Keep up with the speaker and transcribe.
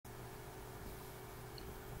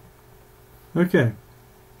Okay,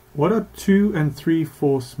 what are 2 and 3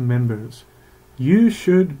 force members? You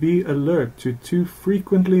should be alert to 2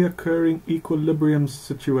 frequently occurring equilibrium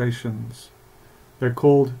situations. They're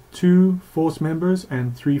called 2 force members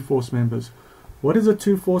and 3 force members. What is a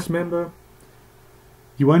 2 force member?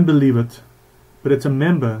 You won't believe it, but it's a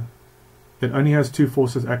member that only has 2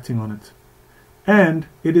 forces acting on it. And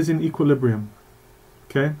it is in equilibrium.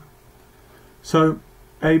 Okay? So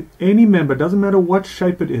any member, doesn't matter what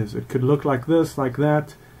shape it is. It could look like this, like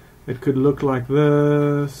that. It could look like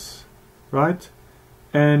this, right?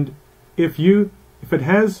 And if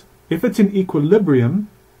it's in equilibrium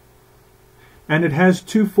and it has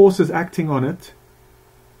 2 forces acting on it,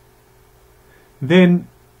 then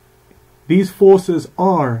these forces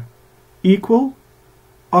are equal,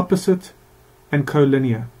 opposite, and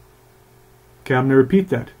collinear. Okay, I'm going to repeat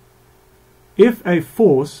that. If a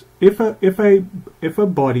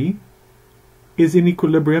body is in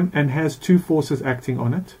equilibrium and has 2 forces acting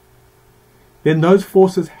on it, then those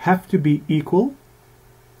forces have to be equal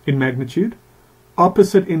in magnitude,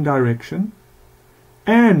 opposite in direction,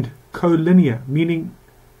 and collinear, meaning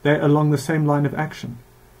they're along the same line of action.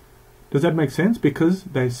 Does that make sense? Because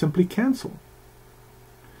they simply cancel.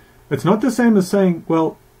 It's not the same as saying,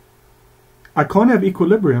 well, I can't have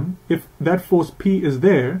equilibrium if that force P is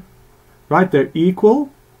there, right? They're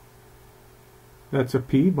equal. That's a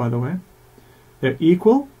P, by the way. They're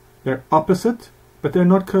equal, they're opposite, but they're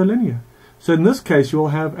not collinear. So in this case, you'll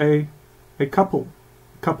have a couple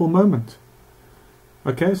moment.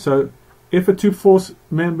 Okay, so if a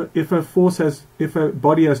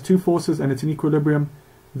body has 2 forces and it's in equilibrium,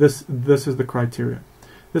 this is the criteria.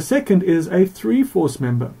 The second is a 3 force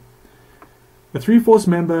member. A 3 force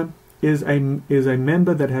member is a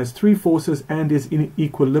member that has 3 forces and is in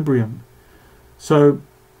equilibrium. So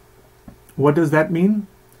what does that mean?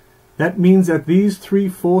 That means that these 3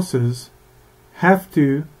 forces have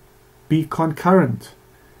to be concurrent.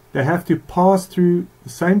 They have to pass through the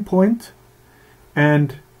same point,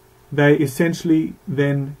 and they essentially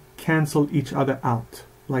then cancel each other out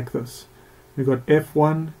like this. We've got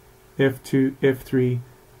F1, F2, F3.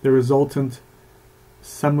 The resultant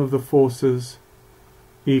sum of the forces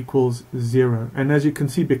equals 0. And as you can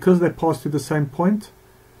see, because they pass through the same point,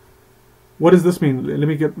 what does this mean?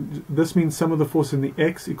 This means sum of the forces in the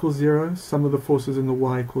X equals 0, sum of the forces in the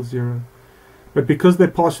Y equals 0. But because they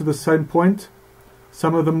pass through the same point,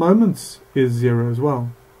 sum of the moments is 0 as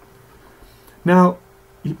well. Now,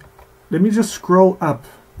 let me just scroll up.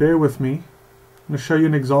 Bear with me. I'm going to show you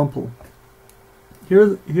an example.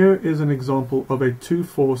 Here is an example of a 2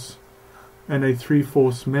 force and a 3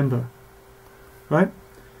 force member. Right?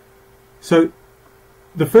 So,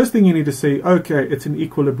 the first thing you need to see, okay, it's in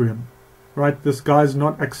equilibrium. Right? This guy's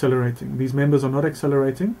not accelerating. These members are not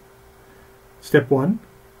accelerating. Step 1,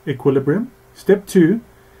 equilibrium. Step 2,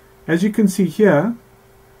 as you can see here,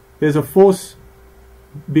 there's a force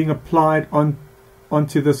being applied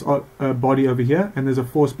onto this body over here, and there's a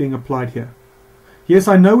force being applied here. Yes,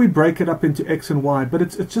 I know we break it up into X and Y, but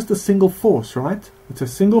it's just a single force, right? It's a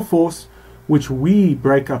single force which we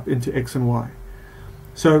break up into X and Y.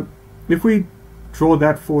 So if we draw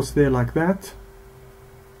that force there like that,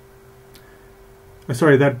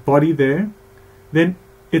 that body there, then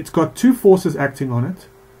it's got 2 forces acting on it,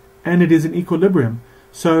 and it is in equilibrium.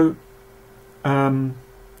 So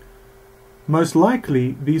most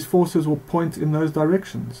likely these forces will point in those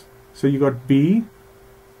directions. So you got B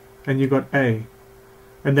and you got A,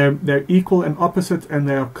 and they're equal and opposite, and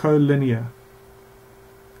they are collinear.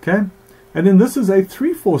 Okay, and then this is a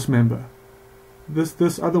 3 force member.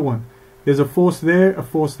 This other one, there's a force there, a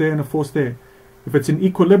force there, and a force there. If it's in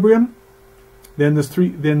equilibrium, then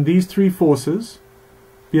these 3 forces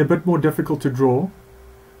be a bit more difficult to draw.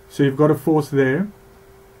 So you've got a force there.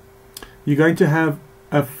 You're going to have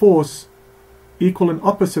a force equal and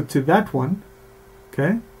opposite to that one,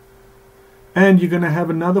 okay? And you're going to have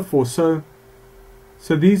another force. So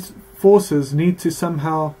these forces need to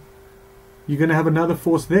somehow, you're going to have another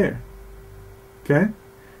force there, okay?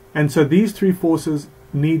 And so these 3 forces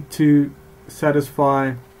need to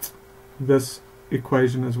satisfy this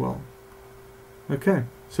equation as well. Okay,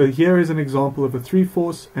 so here is an example of a 3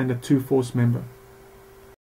 force and a 2 force member.